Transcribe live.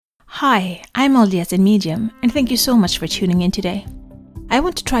Hi, I'm LDS in Medium, and thank you so much for tuning in today. I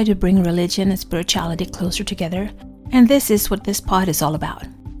want to try to bring religion and spirituality closer together, and this is what this pod is all about.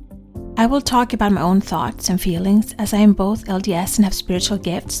 I will talk about my own thoughts and feelings as I am both LDS and have spiritual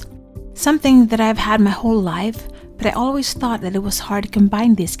gifts, something that I've had my whole life, but I always thought that it was hard to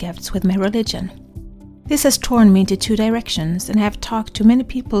combine these gifts with my religion. This has torn me into two directions, and I have talked to many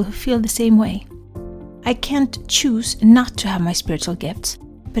people who feel the same way. I can't choose not to have my spiritual gifts,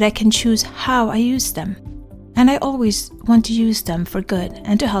 but I can choose how I use them. And I always want to use them for good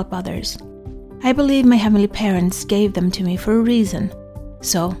and to help others. I believe my heavenly parents gave them to me for a reason.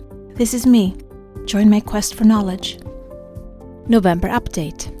 So, this is me. Join my quest for knowledge. November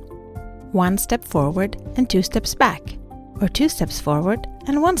update. 1 step forward and 2 steps back, or 2 steps forward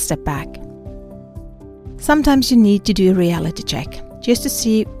and 1 step back. Sometimes you need to do a reality check just to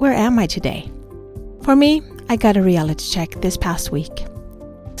see where am I today. For me, I got a reality check this past week.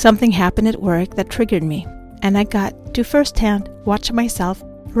 Something happened at work that triggered me, and I got to firsthand watch myself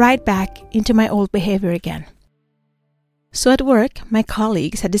right back into my old behavior again. So at work, my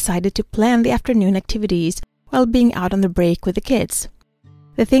colleagues had decided to plan the afternoon activities while being out on the break with the kids.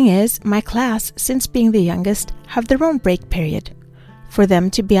 The thing is, my class, since being the youngest, have their own break period, for them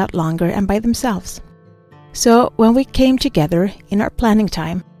to be out longer and by themselves. So when we came together in our planning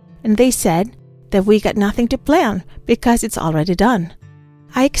time, and they said that we got nothing to plan because it's already done,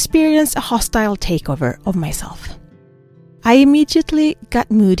 I experienced a hostile takeover of myself. I immediately got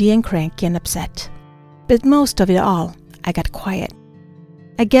moody and cranky and upset. But most of it all, I got quiet.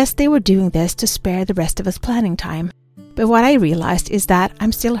 I guess they were doing this to spare the rest of us planning time. But what I realized is that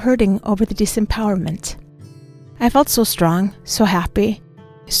I'm still hurting over the disempowerment. I felt so strong, so happy,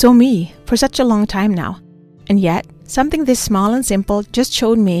 so me for such a long time now. And yet, something this small and simple just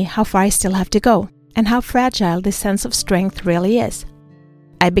showed me how far I still have to go and how fragile this sense of strength really is.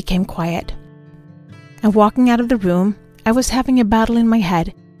 I became quiet. And walking out of the room, I was having a battle in my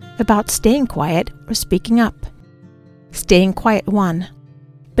head about staying quiet or speaking up. Staying quiet won.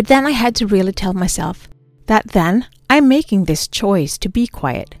 But then I had to really tell myself that then I'm making this choice to be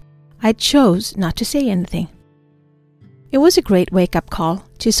quiet. I chose not to say anything. It was a great wake-up call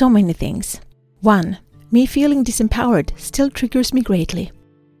to so many things. 1. Me feeling disempowered still triggers me greatly.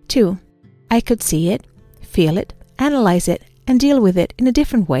 2. I could see it, feel it, analyze it, and deal with it in a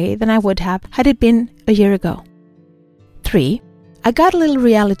different way than I would have had it been a year ago. 3. I got a little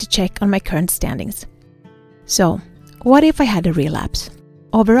reality check on my current standings. So, what if I had a relapse?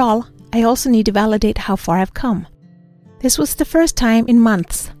 Overall, I also need to validate how far I've come. This was the first time in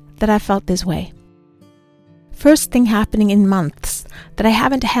months that I felt this way. First thing happening in months that I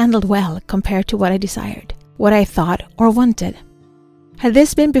haven't handled well compared to what I desired, what I thought or wanted. Had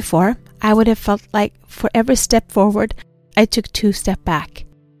this been before, I would have felt like for every step forward, I took 2 steps back.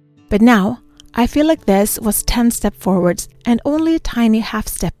 But now, I feel like this was 10 steps forwards and only a tiny half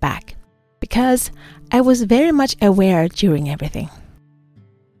step back, because I was very much aware during everything.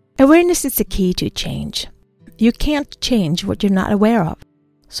 Awareness is the key to change. You can't change what you're not aware of.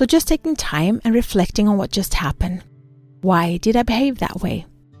 So just taking time and reflecting on what just happened. Why did I behave that way?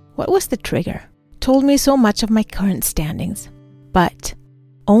 What was the trigger? Told me so much of my current standings, but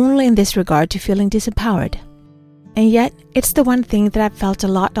only in this regard to feeling disempowered. And yet, it's the one thing that I've felt a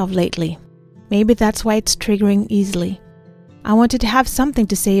lot of lately. Maybe that's why it's triggering easily. I wanted to have something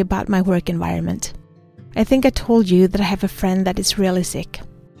to say about my work environment. I think I told you that I have a friend that is really sick.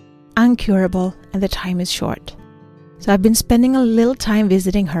 Uncurable, and the time is short. So I've been spending a little time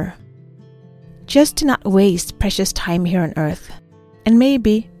visiting her. Just to not waste precious time here on earth. And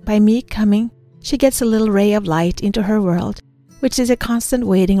maybe, by me coming, she gets a little ray of light into her world, which is a constant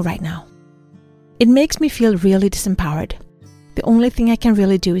waiting right now. It makes me feel really disempowered. The only thing I can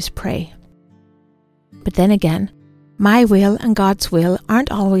really do is pray. But then again, my will and God's will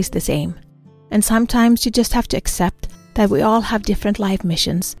aren't always the same. And sometimes you just have to accept that we all have different life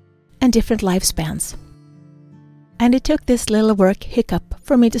missions and different lifespans. And it took this little work hiccup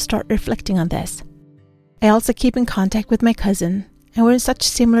for me to start reflecting on this. I also keep in contact with my cousin, and we're in such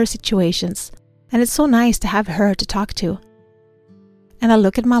similar situations, and it's so nice to have her to talk to. And I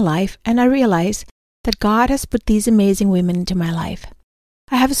look at my life and I realize that God has put these amazing women into my life.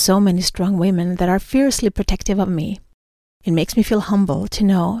 I have so many strong women that are fiercely protective of me. It makes me feel humble to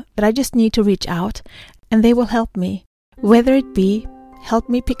know that I just need to reach out and they will help me, whether it be help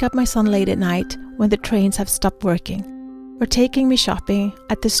me pick up my son late at night when the trains have stopped working, or taking me shopping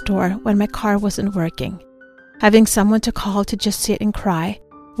at the store when my car wasn't working, having someone to call to just sit and cry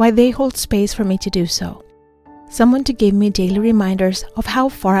while they hold space for me to do so, someone to give me daily reminders of how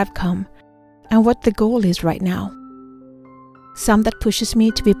far I've come and what the goal is right now. some that pushes me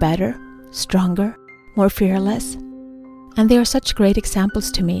to be better, stronger, more fearless. And they are such great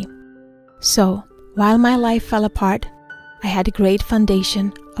examples to me. So, while my life fell apart, I had a great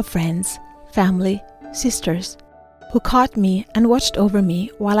foundation of friends, family, sisters, who caught me and watched over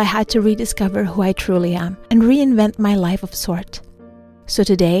me while I had to rediscover who I truly am and reinvent my life of sort. So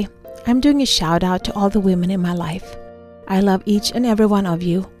today, I'm doing a shout out to all the women in my life. I love each and every one of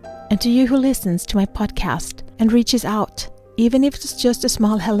you, and to you who listens to my podcast and reaches out, even if it's just a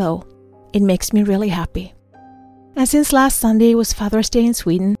small hello, it makes me really happy. And since last Sunday was Father's Day in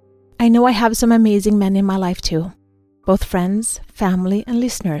Sweden, I know I have some amazing men in my life too, both friends, family, and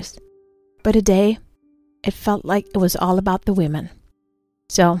listeners. But today, it felt like it was all about the women.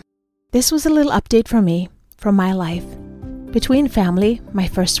 So, this was a little update from me, from my life. Between family, my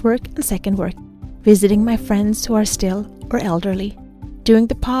first work and second work, visiting my friends who are still or elderly. Doing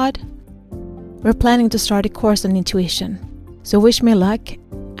the pod, we're planning to start a course on intuition. So wish me luck.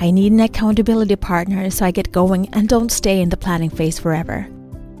 I need an accountability partner so I get going and don't stay in the planning phase forever.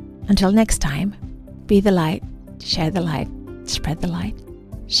 Until next time, be the light, share the light, spread the light,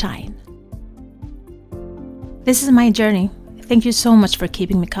 shine. This is my journey. Thank you so much for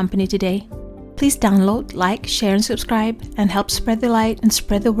keeping me company today. Please download, like, share, and subscribe, and help spread the light and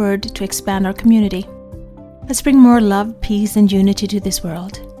spread the word to expand our community. Let's bring more love, peace, and unity to this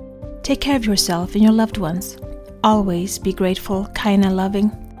world. Take care of yourself and your loved ones. Always be grateful, kind, and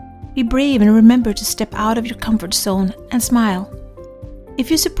loving. Be brave and remember to step out of your comfort zone and smile.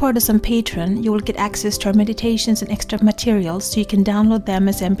 If you support us on Patreon, you will get access to our meditations and extra materials so you can download them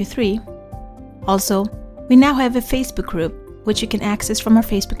as MP3. Also, we now have a Facebook group, which you can access from our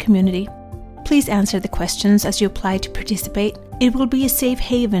Facebook community. Please answer the questions as you apply to participate. It will be a safe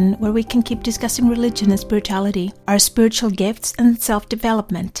haven where we can keep discussing religion and spirituality, our spiritual gifts, and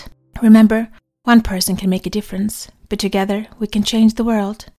self-development. Remember, one person can make a difference, but together we can change the world.